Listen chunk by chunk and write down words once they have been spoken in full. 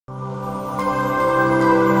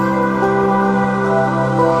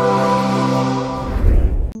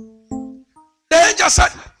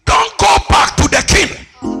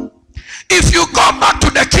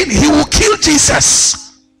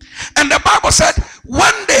Jesus. And the Bible said,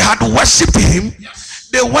 when they had worshipped him,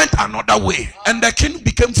 they went another way. And the king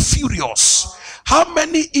became furious. How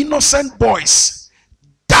many innocent boys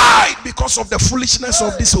died because of the foolishness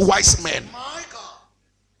of these wise men?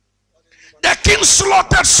 The king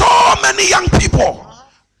slaughtered so many young people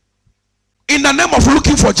in the name of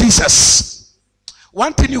looking for Jesus.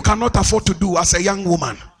 One thing you cannot afford to do as a young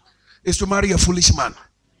woman is to marry a foolish man.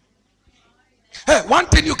 Hey, one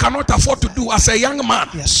thing you cannot afford to do as a young man.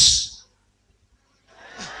 Yes.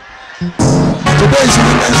 Today is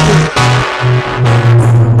Women's Day.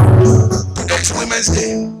 Today is Women's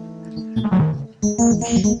Day.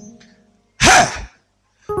 Hey,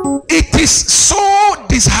 it is so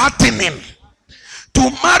disheartening to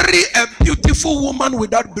marry a beautiful woman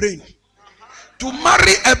without brain. To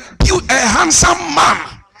marry a handsome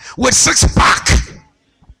man with six-pack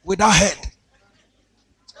without head.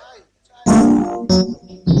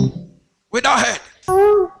 Without head.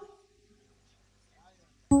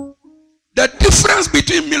 The difference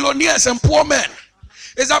between millionaires and poor men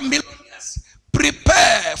is that millionaires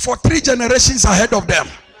prepare for 3 generations ahead of them.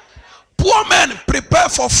 Poor men prepare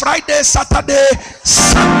for Friday, Saturday,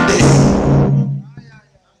 Sunday.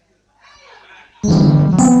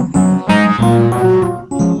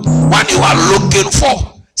 When you are looking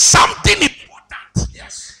for something important,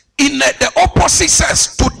 yes, in the opposite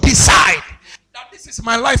sex to decide that this is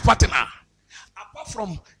my life partner, apart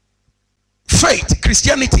from faith,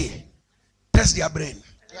 Christianity, test their brain.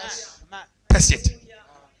 Yes. Test it.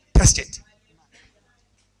 Test it.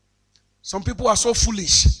 Some people are so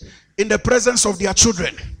foolish in the presence of their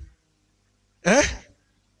children.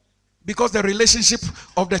 Because the relationship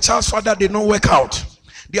of the child's father did not work out.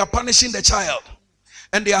 They are punishing the child.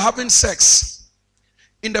 And they are having sex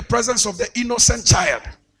in the presence of the innocent child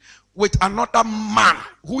with another man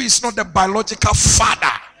who is not the biological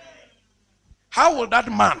father. How will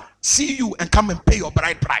that man see you and come and pay your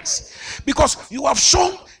bride price? Because you have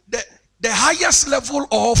shown the highest level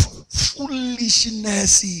of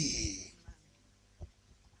foolishness.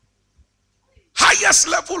 Highest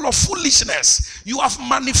level of foolishness. You have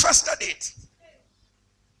manifested it.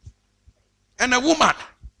 And a woman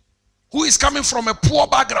who is coming from a poor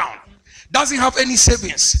background, doesn't have any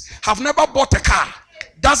savings, have never bought a car,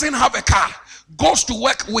 doesn't have a car, goes to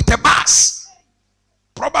work with a bus,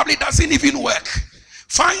 probably doesn't even work,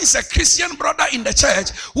 finds a Christian brother in the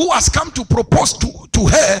church who has come to propose to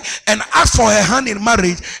her and ask for her hand in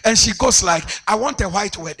marriage, and she goes like, I want a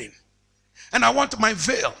white wedding, and I want my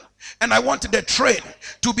veil, and I want the train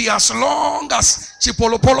to be as long as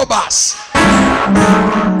Chipolopolo bus.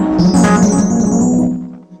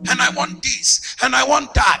 And I want this, and I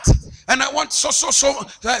want that, and I want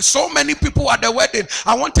so many people at the wedding.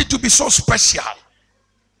 I want it to be so special.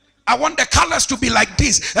 I want the colors to be like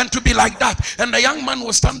this and to be like that. And the young man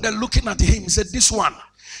was standing there looking at him. He said, this one,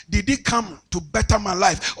 did he come to better my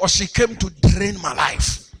life, or she came to drain my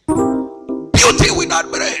life? Beauty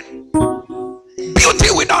without brain,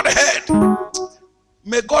 beauty without head.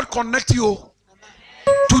 May God connect you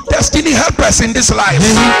to destiny helpers in this life.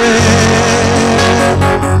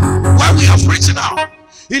 Why we have reached now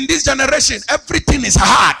in this generation, everything is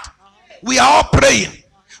hard. We are all praying,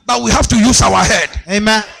 but we have to use our head.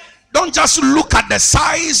 Amen. Don't just look at the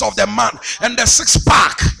size of the man and the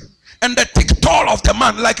six-pack and the thick tall of the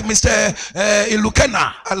man, like Mr.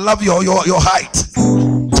 Ilukena. I love your height.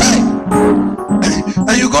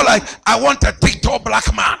 And you go like, I want a thick tall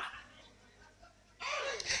black man.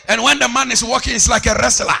 And when the man is walking, it's like a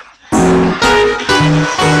wrestler.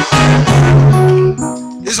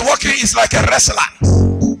 He's walking, it's like a wrestler.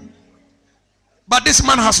 But this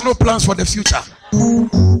man has no plans for the future.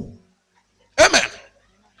 Amen.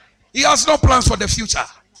 He has no plans for the future.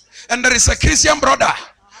 And there is a Christian brother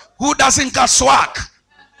who doesn't got swag.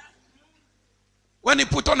 When he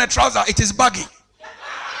put on a trouser, it is baggy.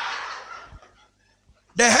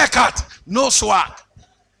 The haircut, no swag.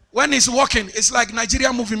 When he's walking, it's like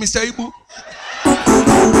Nigeria movie, Mr. Ibu.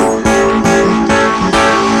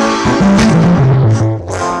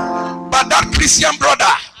 But that Christian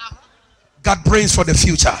brother got brains for the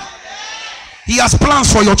future. He has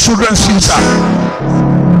plans for your children's future.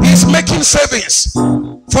 He's making savings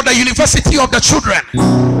for the university of the children.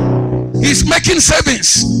 He's making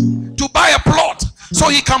savings to buy a plot so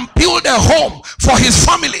he can build a home for his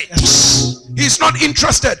family. He's not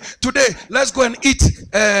interested. Today, let's go and eat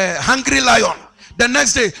Hungry Lion. The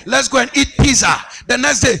next day, let's go and eat pizza. The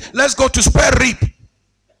next day, let's go to spare rib.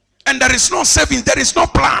 And there is no savings. There is no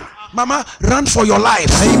plan. Mama, run for your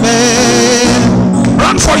life. Amen.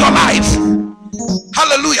 Run for your life.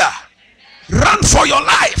 Hallelujah. Run for your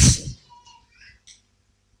life.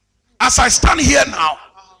 As I stand here now,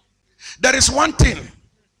 there is one thing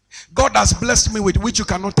God has blessed me with, which you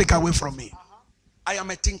cannot take away from me. I am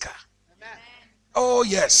a thinker. Oh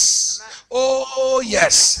yes. Oh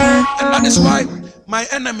yes. And that is why my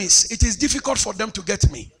enemies, it is difficult for them to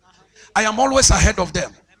get me. I am always ahead of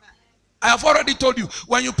them. I have already told you,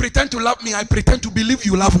 when you pretend to love me, I pretend to believe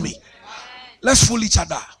you love me. Let's fool each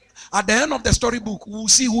other. At the end of the storybook, we'll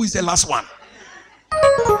see who is the last one.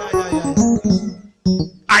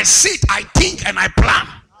 I sit, I think, and I plan.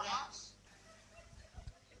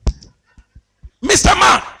 Mr.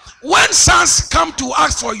 Man, when sons come to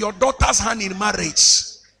ask for your daughter's hand in marriage,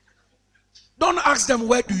 don't ask them,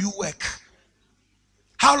 where do you work?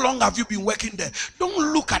 How long have you been working there?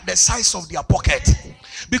 Don't look at the size of their pocket.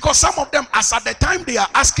 Because some of them, as at the time they are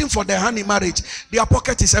asking for their hand in marriage, their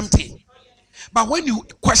pocket is empty. But when you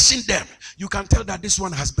question them, you can tell that this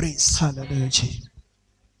one has brains. Hallelujah.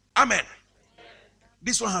 Amen.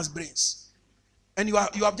 This one has brains. And you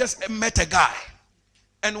have just met a guy.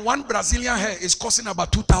 And one Brazilian hair is costing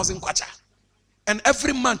about 2,000 kwacha. And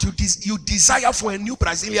every month you desire for a new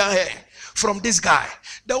Brazilian hair from this guy.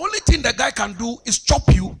 The only thing the guy can do is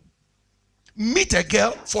chop you, meet a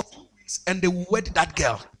girl for 2 weeks, and they will wed that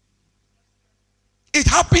girl. It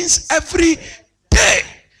happens every day.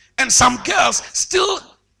 And some girls still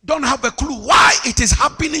don't have a clue why it is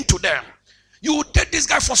happening to them. You will date this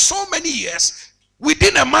guy for so many years.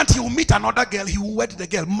 Within a month, he will meet another girl. He will wed the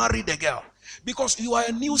girl, marry the girl. Because you are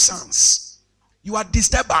a nuisance. You are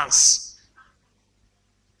disturbance.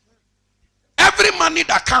 Every money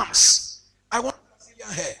that comes, I want Brazilian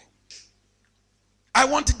hair. I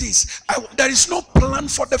want this. There is no plan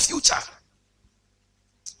for the future.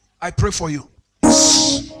 I pray for you.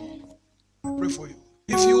 I pray for you.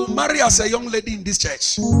 If you marry as a young lady in this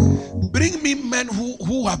church, bring me men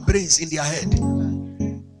who have brains in their head.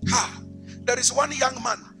 There is one young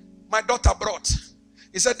man my daughter brought.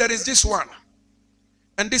 He said, there is this one.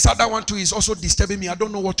 And this other one too is also disturbing me. I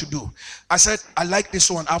don't know what to do. I said, I like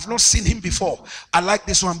this one. I've not seen him before. I like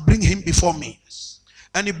this one. Bring him before me.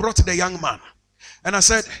 And he brought the young man. And I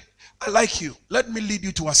said, I like you. Let me lead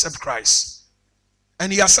you to accept Christ.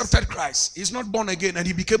 And he accepted Christ. He's not born again, and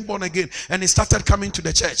he became born again, and he started coming to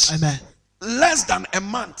the church. Amen. Less than a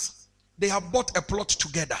month, they have bought a plot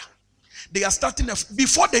together. They are starting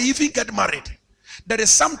before they even get married. There is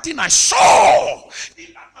something I saw,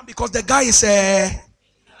 because the guy is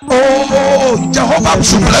Jehovah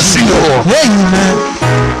should bless you. Amen.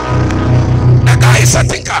 The guy is a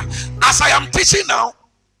thinker. As I am teaching now,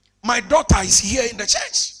 my daughter is here in the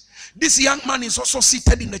church. This young man is also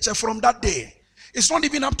seated in the church from that day. It's not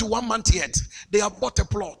even up to 1 month yet. They have bought a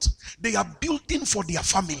plot. They are building for their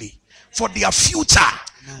family, for their future.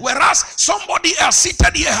 Whereas somebody else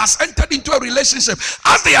seated here has entered into a relationship.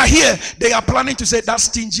 As they are here, they are planning to say, that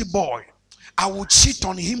stingy boy, I will cheat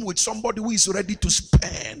on him with somebody who is ready to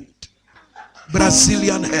spend.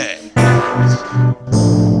 Brazilian hair.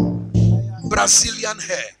 Brazilian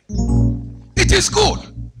hair. It is good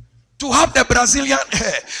to have the Brazilian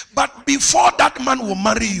hair. But before that man will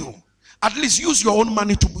marry you, at least use your own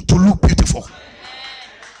money to look beautiful.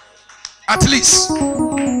 At least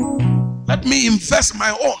let me invest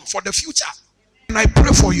my own for the future. And I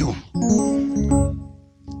pray for you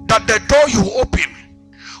that the door you open,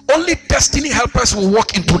 only destiny helpers will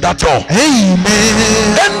walk into that door. Amen.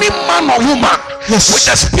 Any man or woman with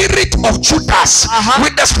the spirit of Judas,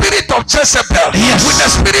 with the spirit of Jezebel, with the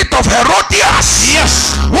spirit of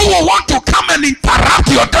Herodias, who will want to come and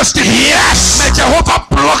interrupt your destiny, may Jehovah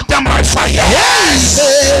block them by fire.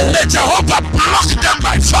 May Jehovah block them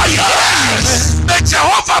by fire. May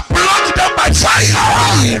Jehovah block them by fire.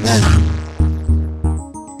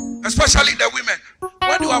 Especially the women.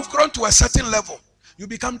 When you have grown to a certain level, you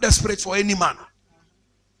become desperate for any man.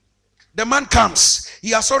 The man comes, he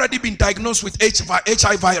has already been diagnosed with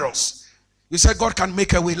HIV virus. You say, God can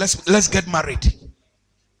make a way, let's get married.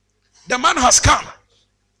 The man has come,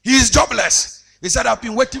 he is jobless. He said, I've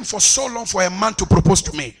been waiting for so long for a man to propose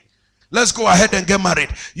to me. Let's go ahead and get married.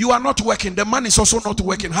 You are not working, the man is also not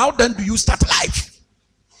working. How then do you start life?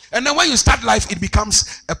 And then when you start life, it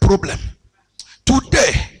becomes a problem.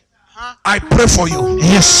 Today, I pray for you.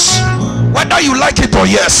 Yes. Whether you like it or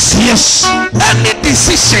yes. Yes. Any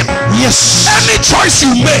decision. Yes. Any choice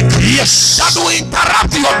you make. Yes. That will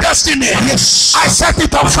interrupt your destiny. Yes. I set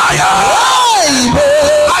it on fire. Amen.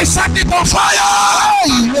 I set it on fire.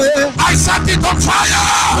 Amen. I set it on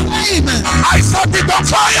fire. Amen. I set it on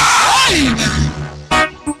fire. Amen.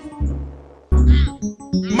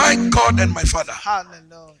 My God and my Father.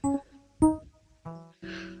 Hallelujah.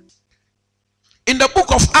 In the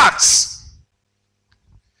book of Acts,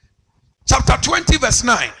 chapter 20, verse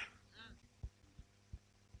 9,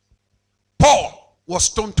 was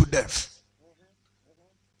stoned to death.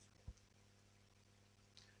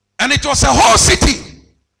 And it was a whole city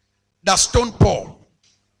that stoned Paul.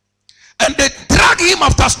 And they dragged him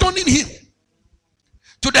after stoning him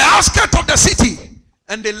to the outskirts of the city,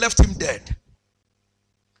 and they left him dead.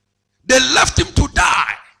 They left him to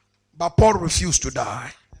die, but Paul refused to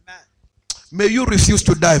die. Amen. May you refuse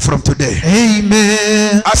to die from today.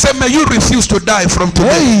 Amen. I said, may you refuse to die from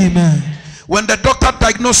today. Amen. When the doctor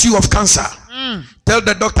diagnoses you of cancer, tell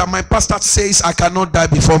the doctor, my pastor says I cannot die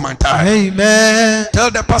before my time. Amen.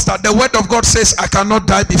 Tell the pastor, the word of God says I cannot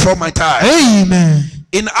die before my time. Amen.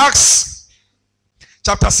 In Acts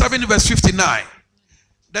chapter 7 verse 59,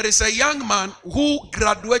 there is a young man who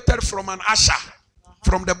graduated from an usher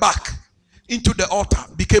from the back into the altar,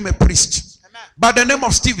 became a priest. Amen. By the name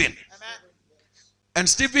of Stephen. Amen. And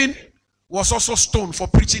Stephen was also stoned for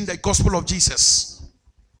preaching the gospel of Jesus.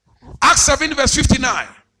 Acts 7 verse 59.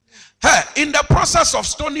 Hey, in the process of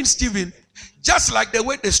stoning Stephen, just like the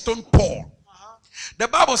way they stoned Paul, the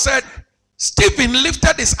Bible said Stephen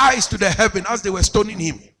lifted his eyes to the heaven as they were stoning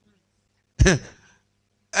him.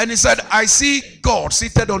 And he said, I see God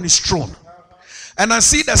seated on his throne, and I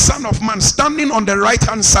see the Son of Man standing on the right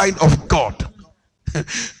hand side of God.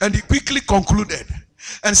 And he quickly concluded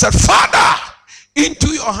and said, Father,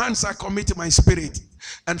 into your hands I commit my spirit.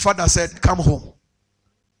 And Father said, come home.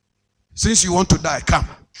 Since you want to die, come.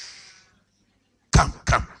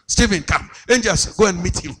 Come. Stephen, come. Angels, go and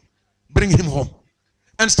meet him. Bring him home.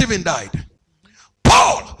 And Stephen died.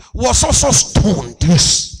 Paul was also stoned.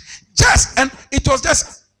 Yes. And it was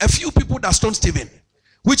just a few people that stoned Stephen,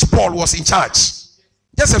 which Paul was in charge.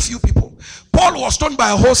 Just a few people. Paul was stoned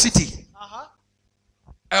by a whole city.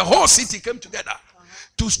 A whole city came together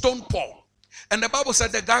to stone Paul. And the Bible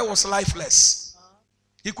said the guy was lifeless.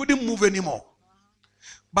 He couldn't move anymore.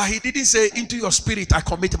 But he didn't say, into your spirit I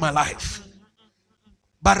commit my life.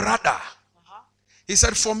 But rather, he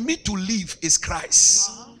said, for me to live is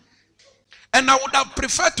Christ. And I would have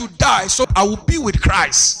preferred to die so I would be with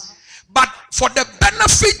Christ. But for the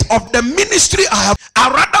benefit of the ministry I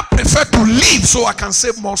rather prefer to live so I can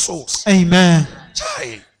save more souls. Amen.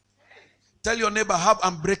 Chai. Tell your neighbor, have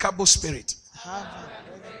unbreakable spirit.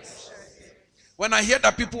 When I hear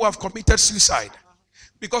that people have committed suicide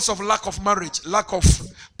because of lack of marriage, lack of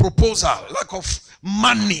proposal, lack of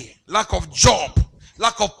money, lack of job,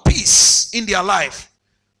 lack of peace in their life,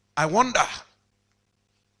 I wonder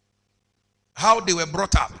how they were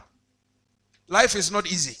brought up. Life is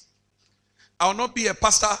not easy. I will not be a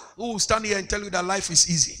pastor who will stand here and tell you that life is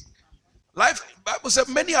easy. Life, Bible says,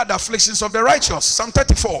 many are the afflictions of the righteous. Psalm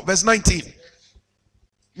 34 verse 19.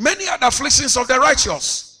 Many are the afflictions of the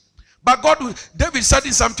righteous. But God, David said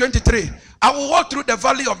in Psalm 23, I will walk through the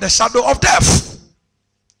valley of the shadow of death.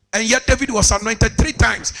 And yet David was anointed 3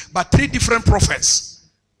 times by 3 different prophets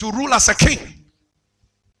to rule as a king.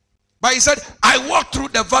 But he said, I walk through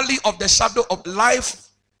the valley of the shadow of life.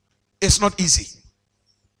 It's not easy.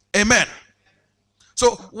 Amen.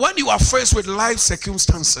 So when you are faced with life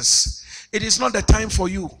circumstances, it is not the time for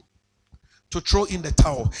you to throw in the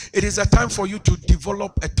towel. It is a time for you to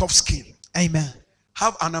develop a tough skin. Amen.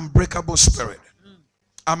 Have an unbreakable spirit.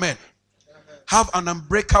 Amen. Have an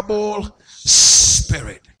unbreakable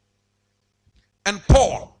spirit. And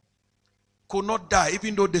Paul could not die,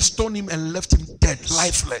 even though they stoned him and left him dead,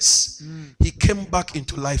 lifeless. He came back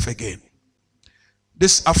into life again.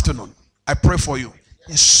 This afternoon, I pray for you.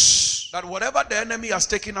 Yes. That whatever the enemy has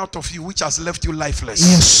taken out of you, which has left you lifeless.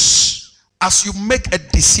 Yes. As you make a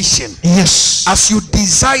decision, yes, as you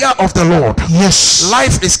desire of the Lord, yes,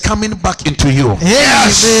 life is coming back into you.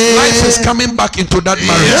 Yes. Life is coming back into that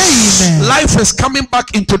marriage. Yes. Life is coming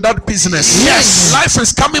back into that business. Yes. Life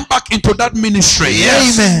is coming back into that ministry.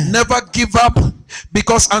 Yes. Amen. Never give up,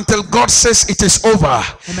 because until God says it is over,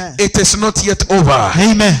 amen, it is not yet over.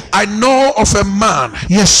 Amen. I know of a man,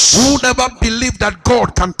 yes, who never believed that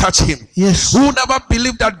God can touch him. Yes. Who never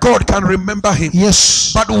believed that God can remember him.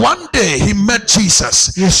 Yes. But one day he met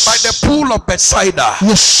Jesus, yes, by the pool of Bethsaida.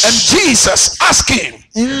 Yes. And Jesus asked him,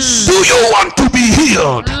 do you want to be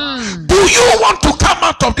healed? Do you want to come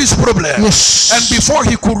out of this problem? Yes. And before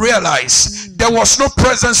he could realize, there was no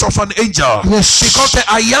presence of an angel. Yes. Because the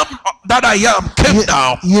I am that I am came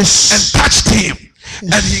down, yes, and touched him.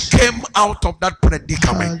 Yes. And he came out of that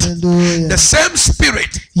predicament. Hallelujah. The same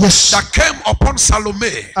spirit, yes, that came upon Salome,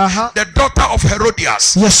 the daughter of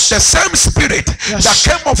Herodias, yes, the same spirit, yes, that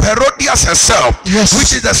came of Herodias herself, yes,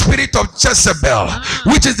 which is the spirit of Jezebel,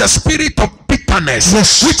 which is the spirit of bitterness, bitterness,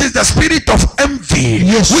 Yes. which is the spirit of envy,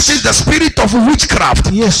 Yes. which is the spirit of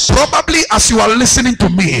witchcraft. Yes. Probably as you are listening to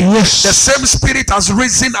me, Yes. the same spirit has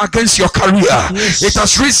risen against your career. Yes. It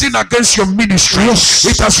has risen against your ministry. Yes.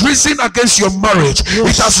 It has risen against your marriage.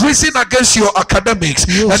 Yes. It has risen against your academics.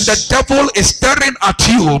 Yes. And the devil is staring at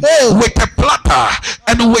you with a platter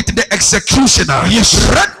and with the executioner. Yes.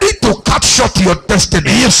 Ready to cut short your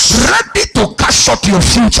destiny. Yes. Ready to cut short your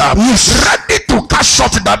future. Yes. Ready to cut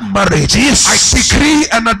short that marriage. Yes. I decree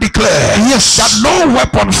and I declare Yes. that no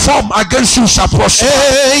weapon formed against you shall prosper.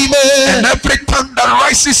 Amen. And every tongue that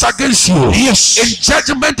rises against you, Yes. in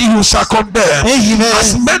judgment you shall condemn. Amen.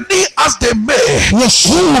 As many as they may, Yes.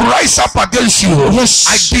 who rise up against you, Yes.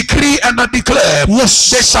 I decree and I declare, Yes.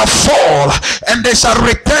 they shall fall and they shall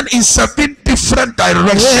return in 7 different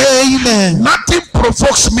directions. Amen. Nothing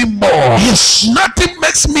provokes me more. Yes. Nothing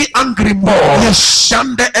makes me angry more Yes.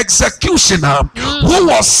 than the executioner who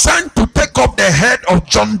was sent to take up the head of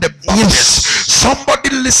John the Baptist. Yes. Somebody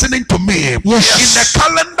listening to me, Yes. in the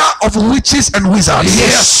calendar of witches and wizards,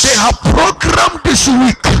 Yes. they have programmed this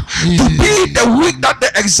week to be the week that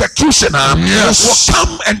the executioner Yes. will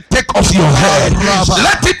come and take off your head.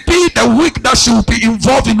 Let it be the week that she will be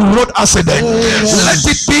involved in road accident. Let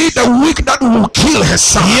it be the week that will kill her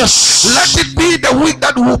son. Yes. Let it be the week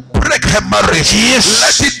that will break her marriage. Yes.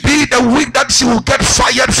 Let it be the week that she will get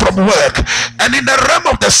fired from work. And in the realm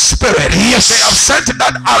of the spirit, Yes. they have sent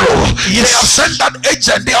that arrow. Yes. They have sent that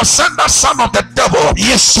agent. They have sent that son of the devil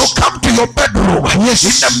Yes. to come to your bedroom Yes.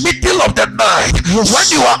 in the middle of the night. Yes. When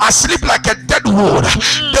you are asleep like a dead wood,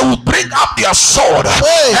 they will bring up their sword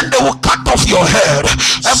and they will cut off your head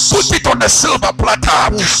and put it on a silver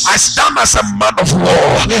platter. Yes. I stand as a man of war.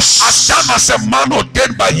 Yes. I stand as a man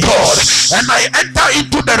ordained by God, and I enter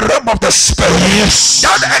into the realm of the spirit. Yes.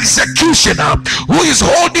 That executioner who is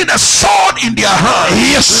holding a sword in their hand,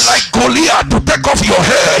 Yes. like Goliath, to take off your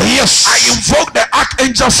head. Yes. I invoke the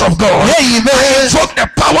archangels of God. Amen. I invoke the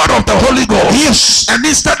power of the Holy Ghost. Yes. And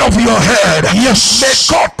instead of your head, Yes. may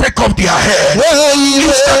God take off their head. Amen.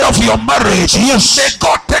 Instead of your marriage, Yes. may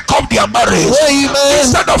God take off their marriage. Amen.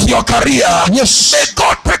 Instead of your career, Yes. may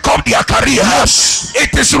God take off their career. Yes.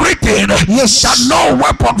 It is written Yes. that no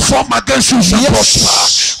weapon formed against you shall Yes. prosper.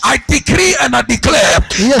 I decree and I declare,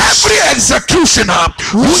 Yes. every executioner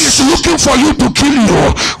who is looking for you to kill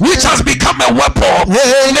you, which has become a weapon,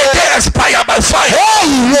 Amen. may they expire by fire.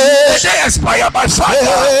 Amen. May they expire by fire.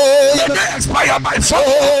 May Amen. they expire by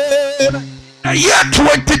fire. The year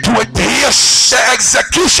 2020, yes, the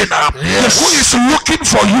executioner who is looking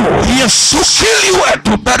for you, to kill you and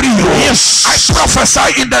to bury you, I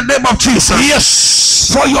prophesy in the name of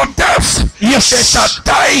Jesus, for your death, they shall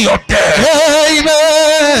die your death.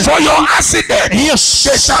 Amen. For your accident, they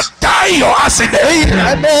shall die your accident.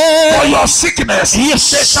 Amen. For your sickness,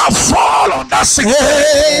 they shall fall on that sickness.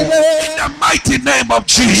 Amen. In the mighty name of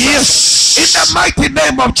Jesus. In the mighty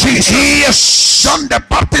name of Jesus. John the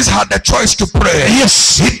Baptist had the choice to pray. He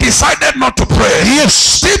decided not to pray.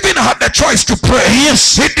 Stephen had the choice to pray. He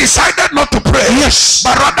decided not to pray.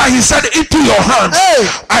 But rather he said, into your hands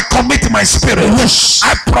I commit my spirit.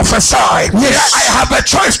 I prophesy. I have a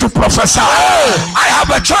choice to prophesy. I have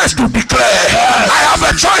a choice to declare. I have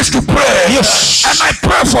a choice to pray. And I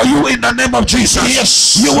pray for you in the name of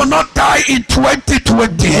Jesus. You will not die in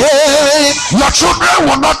 2020. Your children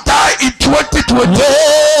will not die in 2020.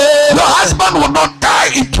 Your husband will not die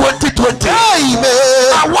in 2020.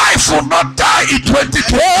 My wife will not die in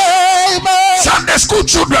 2020. Sunday school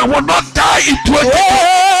children will not die in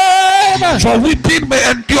 2020. For weeping may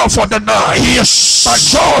endure for the night, but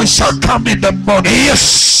joy shall come in the morning.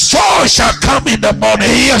 Joy shall come in the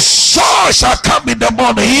morning. Joy shall come in the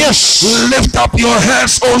morning. Lift up your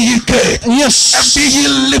hands, O ye gates, and be ye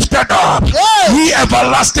lifted up, ye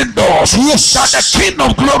everlasting doors, that the King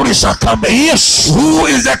of glory shall come in. Who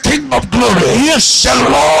is the King of glory? The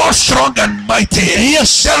Lord strong and mighty.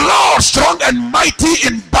 The Lord strong and mighty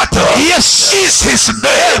in battle is his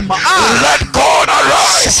name. Let God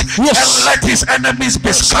arise and let his enemies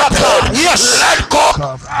be scattered. Let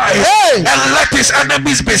God arise and let his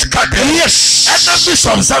enemies be scattered. Enemies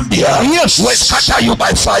of Zambia will scatter you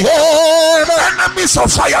by fire. Enemies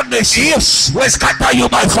of Fire Nation will scatter you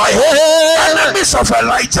by fire. Enemies of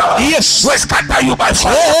Elijah will scatter you by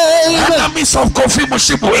fire. Enemies of Kofi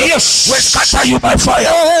Mushibu will scatter you by fire.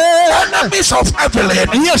 Enemies of Evelyn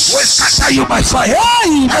will scatter you by fire.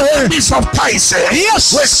 Enemies of Tyson will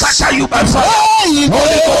scatter you by fire. Holy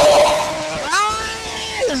Ghost,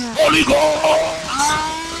 Holy Ghost,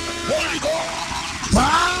 Holy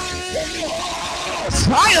Ghost,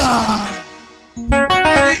 fire.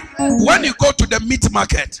 When you go to the meat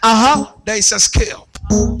market, there is a scale.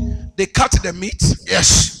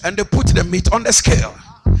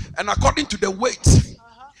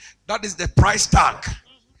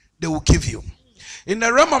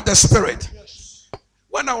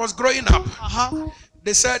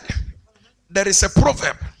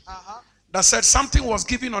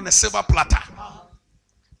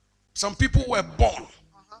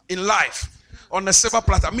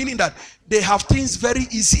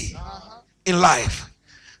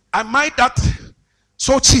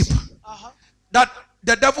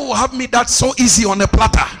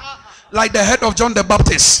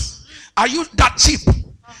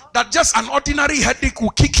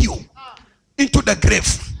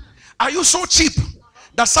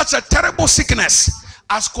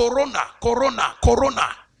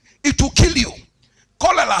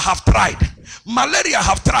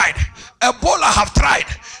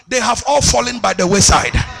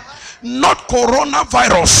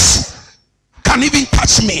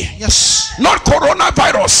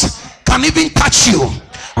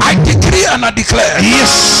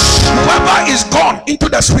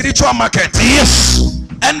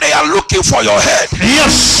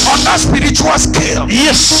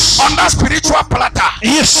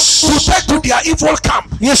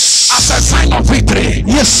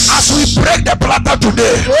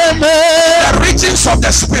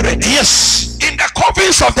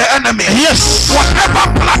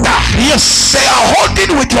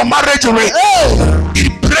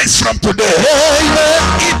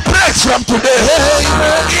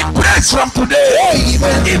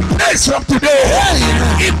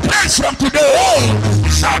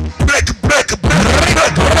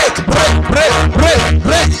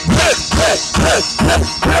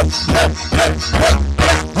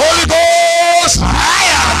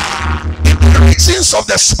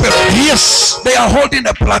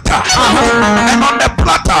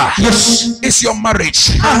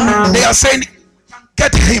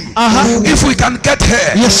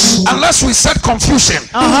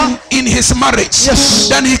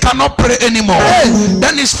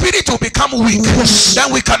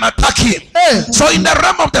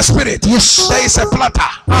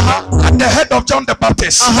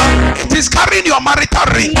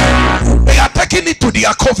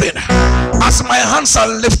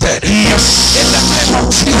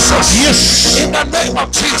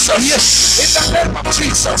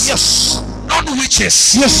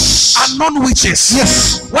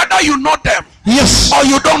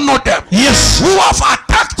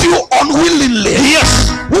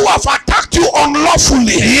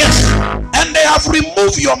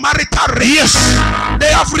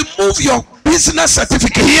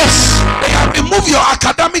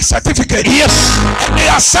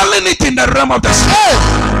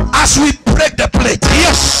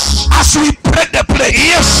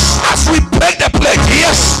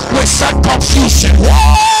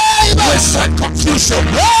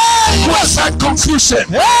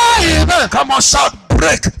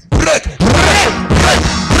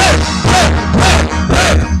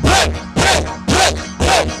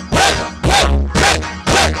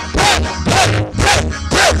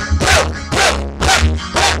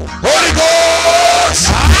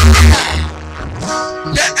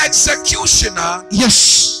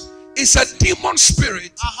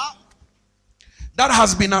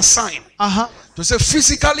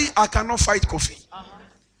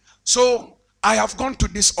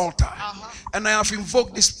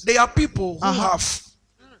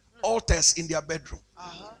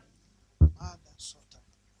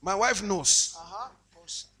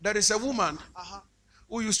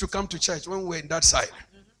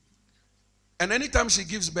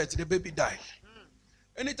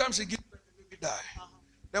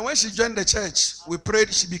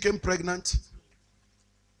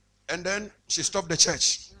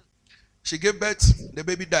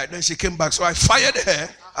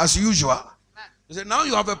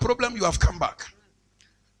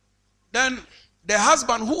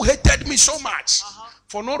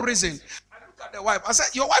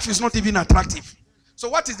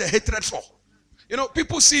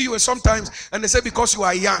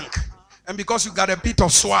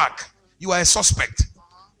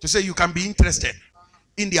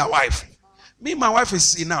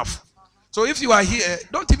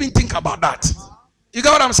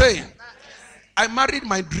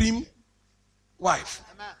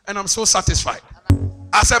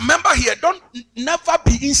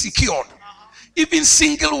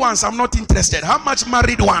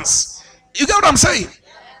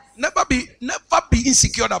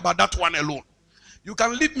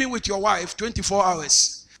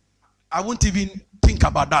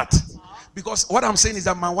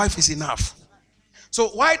 So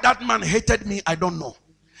why that man hated me, I don't know.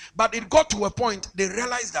 But it got to a point, they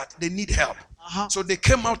realized that they need help. So they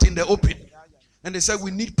came out in the open. And they said, we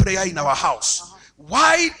need prayer in our house.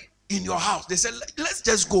 Why in your house? They said, let's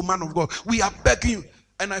just go, man of God. We are begging you.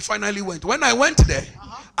 And I finally went. When I went there,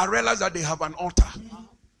 I realized that they have an altar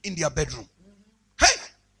in their bedroom. Hey,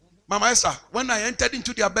 Mama Esther, when I entered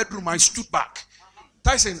into their bedroom, I stood back.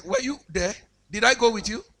 Tyson, were you there? Did I go with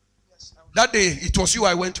you? That day, it was you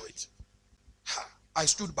I went with. I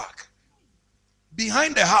stood back.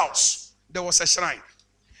 Behind the house, there was a shrine.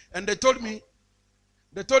 And they told me,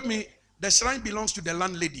 the shrine belongs to the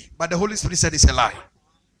landlady. But the Holy Spirit said it's a lie.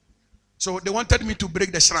 So they wanted me to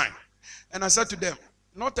break the shrine. And I said to them,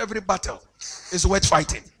 not every battle is worth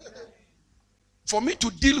fighting. For me to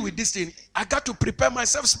deal with this thing, I got to prepare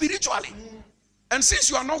myself spiritually. And since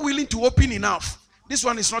you are not willing to open enough, this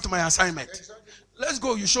one is not my assignment. Let's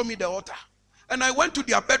go, you show me the altar. And I went to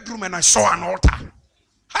their bedroom and I saw an altar.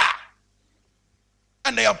 Ha!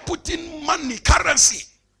 And they are putting money, currency,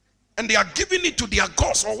 and they are giving it to their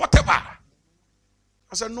gods or whatever. I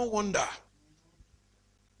said, no wonder.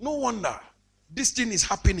 No wonder. This thing is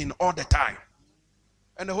happening all the time.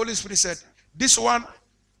 And the Holy Spirit said, this one,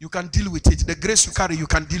 you can deal with it. The grace you carry, you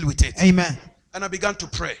can deal with it. Amen. And I began to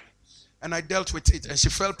pray. And I dealt with it. And she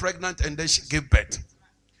fell pregnant and then she gave birth.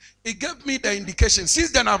 It gave me the indication.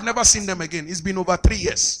 Since then, I've never seen them again. It's been over 3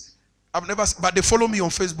 years. But they follow me on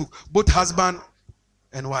Facebook. Both husband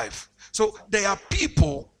and wife. So there are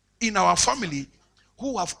people in our family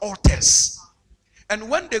who have altars. And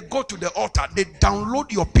when they go to the altar, they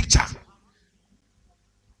download your picture.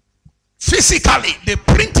 Physically, they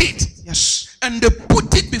print it. Yes. And they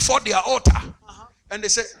put it before their altar. And they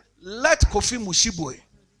say, let Kofi Mushibwe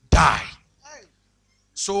die.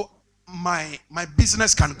 So my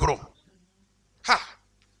business can grow. Ha!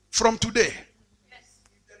 From today,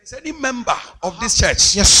 if there is any member of this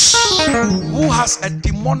church, yes, who has a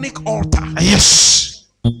demonic altar, yes,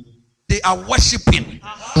 they are worshiping,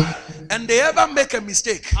 and they ever make a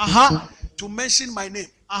mistake to mention my name,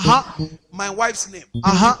 my wife's name,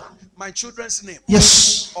 my children's name,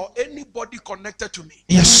 yes, or anybody connected to me,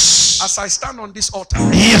 yes, as I stand on this altar,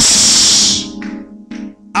 yes,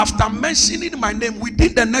 after mentioning my name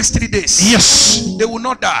within the next 3 days, yes, they will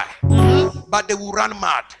not die, but they will run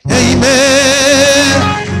mad.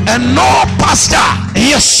 Amen. And no pastor,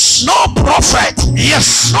 yes, no prophet,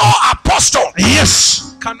 yes, no apostle,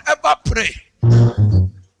 yes, can ever pray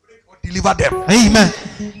or deliver them. Amen.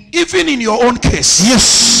 Even in your own case,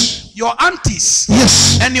 yes, your aunties,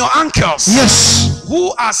 yes, and your uncles, yes,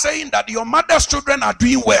 who are saying that your mother's children are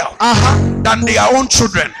doing well than their own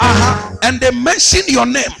children, and they mention your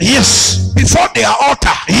name, yes, before their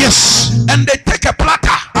altar, yes, and they take a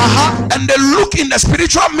platter, and they look in the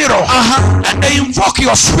spiritual mirror, and they invoke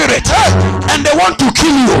your spirit, and they want to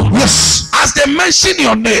kill you, yes, as they mention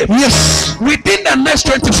your name, yes, within the next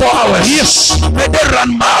 24 hours, yes, may they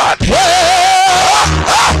run mad.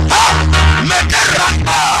 May they run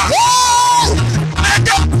mad. May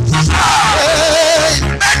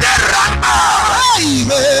they run mad.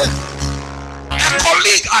 A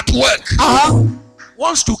colleague at work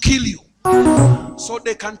wants to kill you so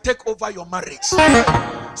they can take over your marriage.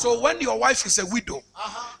 So when your wife is a widow,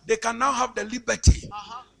 they can now have the liberty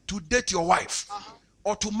to date your wife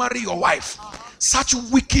or to marry your wife. Such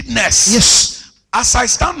wickedness. yes. As I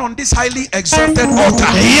stand on this highly exalted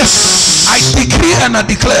altar, Yes, I decree and I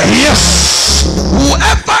declare, yes,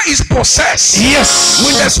 whoever is possessed yes,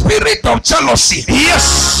 with the spirit of jealousy,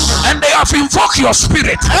 yes, and they have invoked your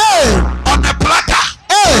spirit on a platter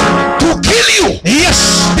to kill you,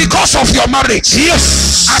 yes, because of your marriage,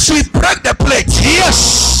 yes, as we break the plate,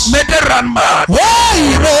 yes, may they run mad.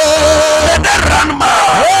 Amen. May they run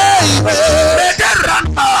mad. Amen. May they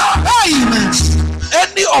run mad. Amen.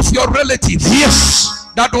 Any of your relatives, Yes,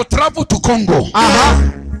 that will travel to Congo,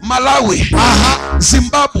 Malawi,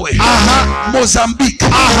 Zimbabwe, Mozambique,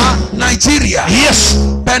 Nigeria, yes,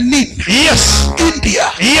 Benin, yes, India,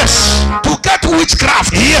 yes, to get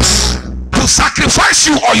witchcraft, yes, to sacrifice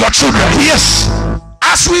you or your children, yes,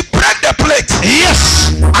 as we break the plate,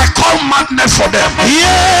 yes, I call madness for them.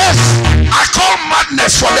 yes, I call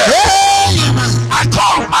madness for them. I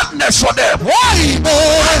call madness for them.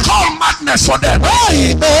 I call madness for them.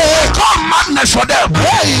 I call madness for them.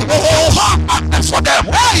 I call madness for them.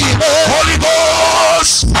 Holy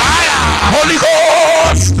Ghost, Holy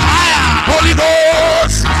Ghost, Holy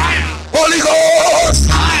Ghost, Holy Ghost.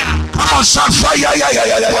 Come on, shout fire!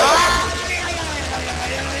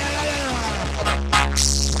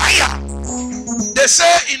 Fire! They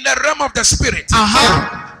say in the realm of the spirit,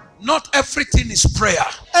 not everything is prayer.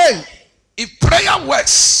 Hey. If prayer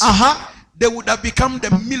works, they would have become the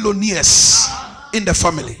millionaires in the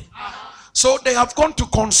family. So they have gone to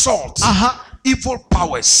consult evil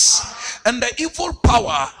powers, and the evil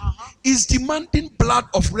power is demanding blood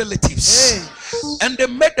of relatives, and they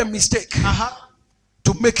made a mistake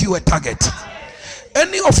to make you a target.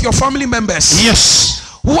 Any of your family members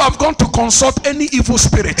who have gone to consult any evil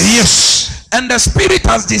spirit, and the spirit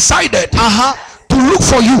has decided to look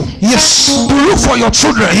for you, to look for your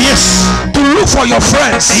children, to look for your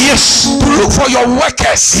friends, to look for your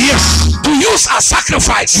workers, to use a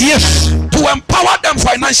sacrifice, to empower them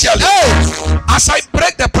financially. As I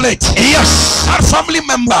break the plate, that family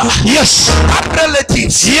member, that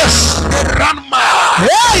relatives, they run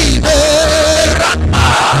mad. They run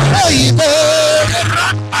mad. They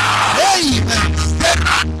run mad. They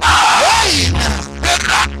run mad. They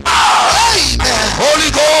run mad.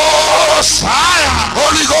 Holy Ghost,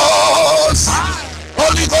 Holy Ghost,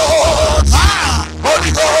 Holy Ghost,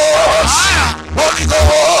 Holy Ghost, Holy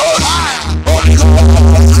Ghost, Holy Ghost, Holy Ghost,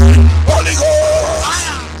 Holy Ghost,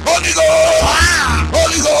 Holy Ghost,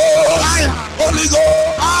 Holy Ghost, Holy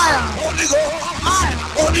Ghost,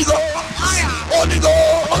 Holy Ghost, Holy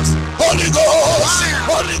Ghost, Holy Ghost,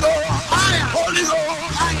 Holy Ghost, Holy Ghost.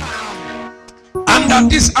 Under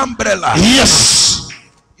this umbrella,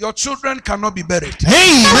 your children cannot be buried.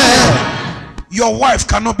 Amen. Your wife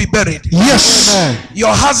cannot be buried.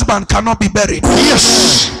 Your husband cannot be buried.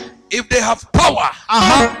 If they have power,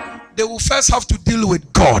 they will first have to deal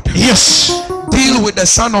with God. Deal with the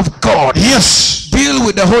Son of God. Deal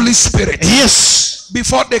with the Holy Spirit.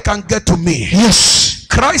 Before they can get to me.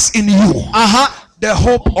 Christ in you, the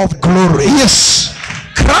hope of glory.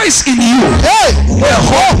 Christ in you, the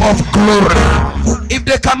hope of glory. If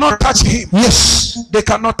they cannot touch him, they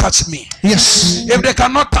cannot touch me. If they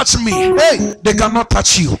cannot touch me, they cannot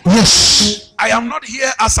touch you. I am not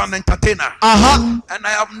here as an entertainer, and I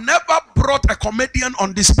have never brought a comedian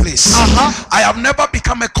on this place. I have never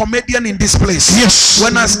become a comedian in this place.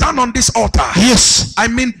 When I stand on this altar, I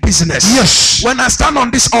mean business. When I stand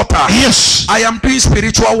on this altar, I am doing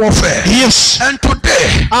spiritual warfare. And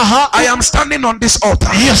today, I am standing on this altar.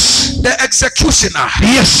 The executioner,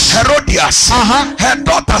 Herodias, her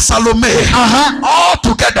daughter Salome, all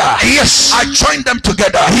together, I join them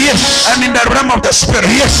together. And in the realm of the spirit,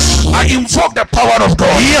 I invoke the power of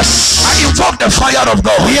God. I invoke the fire of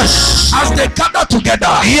God. As they gather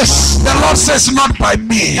together, the Lord says, not by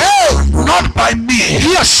me, not by me,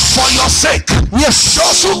 for your sake.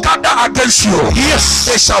 Those who gather against you,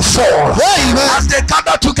 they shall fall. As they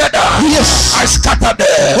gather together, I scatter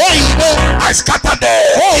them. I scatter them.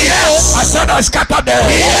 I said I scatter them.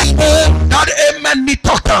 That amen need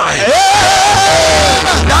talk time.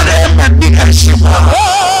 That amen need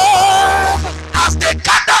as they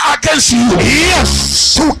gather against you,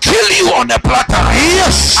 to kill you on a platter,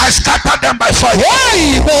 I scatter them by fire.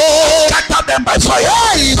 Scatter them by fire.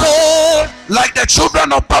 Like the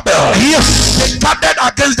children of Babel, they gathered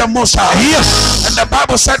against the Most High, and the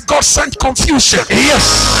Bible said God sent confusion,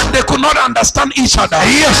 and they could not understand each other.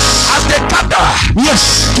 As they gather,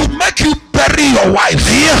 to make you bury your wife,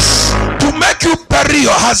 to make you bury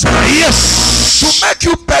your husband, to make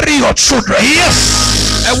you bury your children.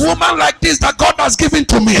 A woman like this that God has given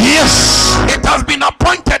to me, it has been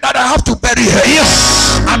appointed that I have to bury her.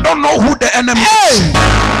 I don't know who the enemy is,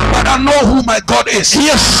 but I know who my God is.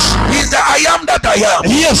 He is the I am that I am.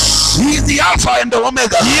 He is the Alpha and the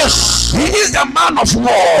Omega. He is the man of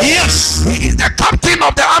war. He is the captain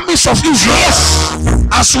of the armies of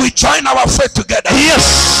Israel. As we join our faith together,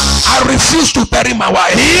 I refuse to bury my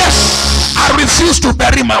wife. I refuse to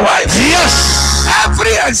bury my wife.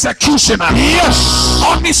 Every executioner,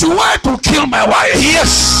 on his way to kill my wife,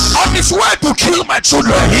 on his way to kill my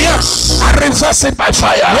children, I reverse it by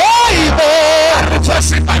fire. I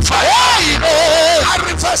reverse it by fire. I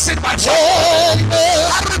reverse it by fire.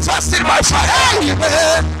 I reverse it by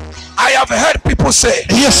fire. I have heard people say,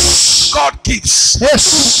 God gives,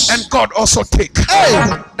 and God also takes.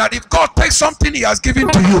 That if God takes something He has given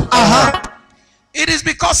to you, it is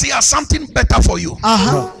because He has something better for you.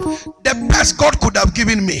 The best God could have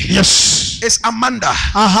given me is Amanda,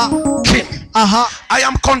 Kim. I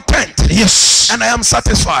am content, and I am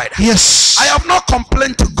satisfied. I have not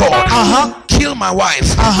complained to God. Kill my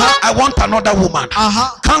wife. I want another woman.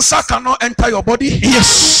 Cancer cannot enter your body.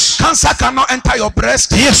 Cancer cannot enter your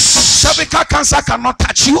breast. Cervical cancer cannot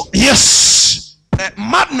touch you.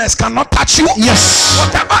 Madness cannot touch you.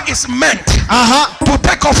 Whatever is meant to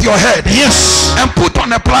take off your head and put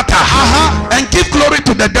on a platter and give glory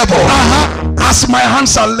to the devil, as my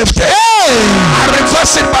hands are lifted, I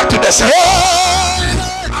reverse it back to the same.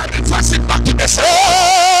 I reverse it back to the same.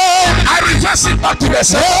 I reverse it back to the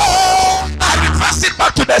same. reverse it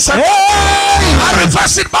back to the center. I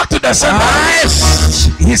reverse it back to the center.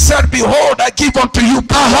 He said, behold, I give unto you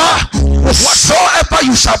power. Whatsoever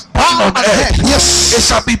you shall bound on earth, it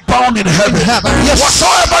shall be bound in heaven.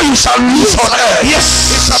 Whatsoever you shall loose on earth,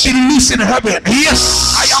 it shall be loose in heaven.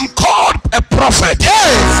 I am called a prophet,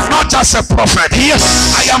 not just a prophet.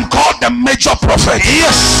 I am called the major prophet.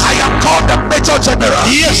 I am called the major general.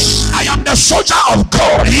 I am the soldier of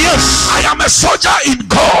God. I am a soldier in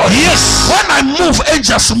God. When I move,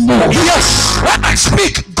 angels move. When I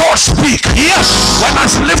speak, God speak. When I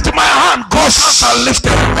lift my hand, God's hands are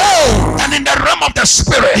lifted. And in the realm of the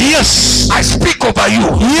spirit, I speak over you.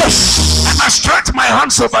 And I stretch my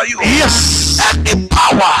hands over you. Any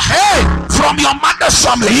power from your mother's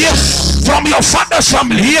family, from your father's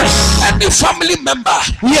family, any family member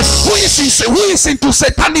who is into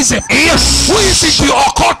Satanism, who is into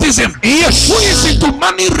occultism, who is into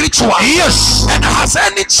money ritual, and has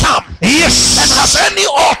any charm, and has any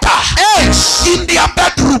altar in their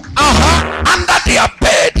bedroom, under their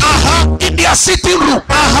bed, in their sitting room,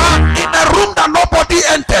 in a room that nobody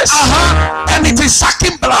enters, and it is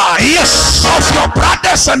sucking blood of your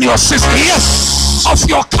brothers and your sisters, of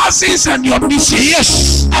your cousins and your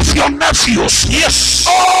nieces, of your nephews.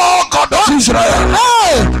 Oh God of Israel,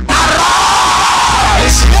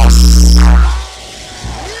 arise!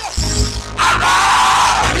 Arise!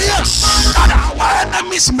 That our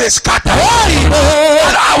enemies may scatter.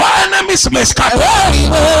 That our enemies may scatter.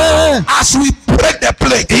 As we break the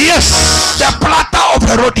plate, the platter of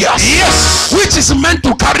Herodias, which is meant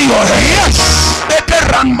to carry your head, may they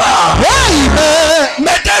run mad.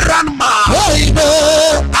 May they run mad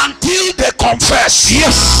until they confess.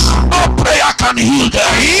 No prayer can heal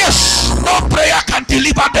them. No prayer can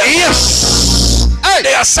deliver them.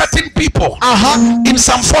 There are certain people in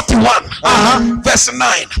Psalm 41 verse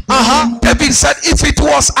 9. David said, if it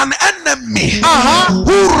was an enemy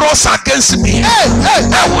who rose against me,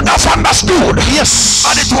 I would have understood.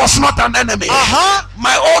 And it was not an enemy.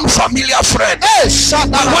 My own familiar friend.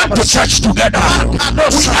 We went to church together.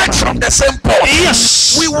 We ate from the same pot.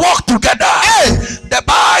 We walked together. The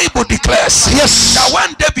Bible declares that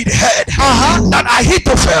when David heard that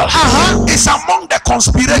Ahithophel is among the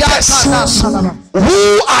conspirators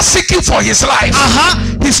who are seeking for his life,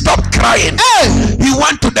 he stopped crying. He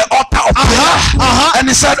went to the altar of prayer and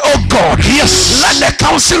he said, oh God, let the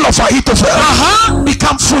counsel of Ahithophel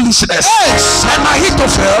become foolishness. And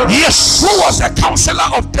Ahithophel, who was the counselor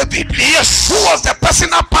of David, who was the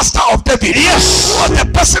personal pastor of David, who was the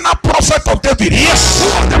personal prophet of David, who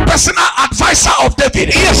was the personal advisor of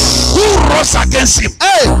David, who rose against him,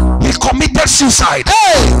 he committed suicide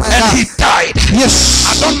and he died.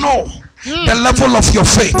 I don't know the level of your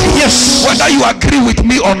faith, whether you agree with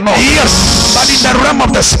me or not, but in the realm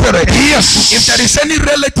of the spirit, if there is any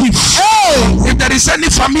relative, if there is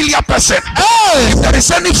any familiar person, if there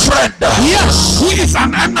is any friend who is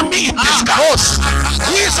an enemy in disguise,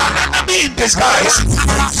 who is an enemy in disguise,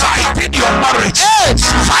 fight in your marriage,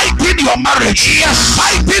 fight in your marriage,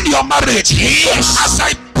 fight in your marriage. As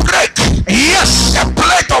I break the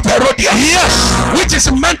plate of Herodias, which is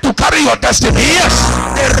meant to carry your destiny,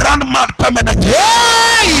 they run mad permanently.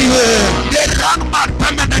 They run mad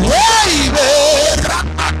permanently. They run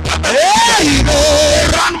mad permanently. They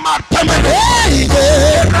run mad permanently.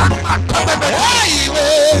 They run mad permanently.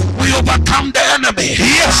 We overcome the enemy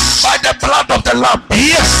by the blood of the Lamb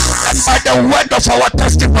and by the word of our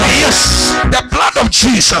testimony. The blood of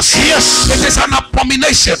Jesus, it is an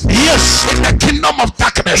abomination in the kingdom of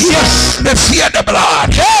darkness. They fear the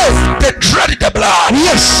blood, they dread the blood,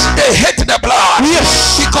 they hate the blood,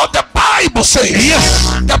 because the Bible says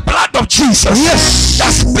the blood of Jesus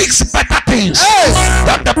that speaks better things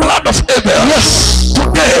than the blood of Abel.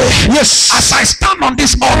 Today, as I stand on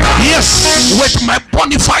this altar with my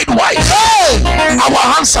bona fide wife, our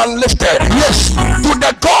hands are lifted to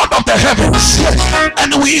the God of the heavens,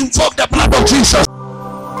 and we invoke the blood of Jesus.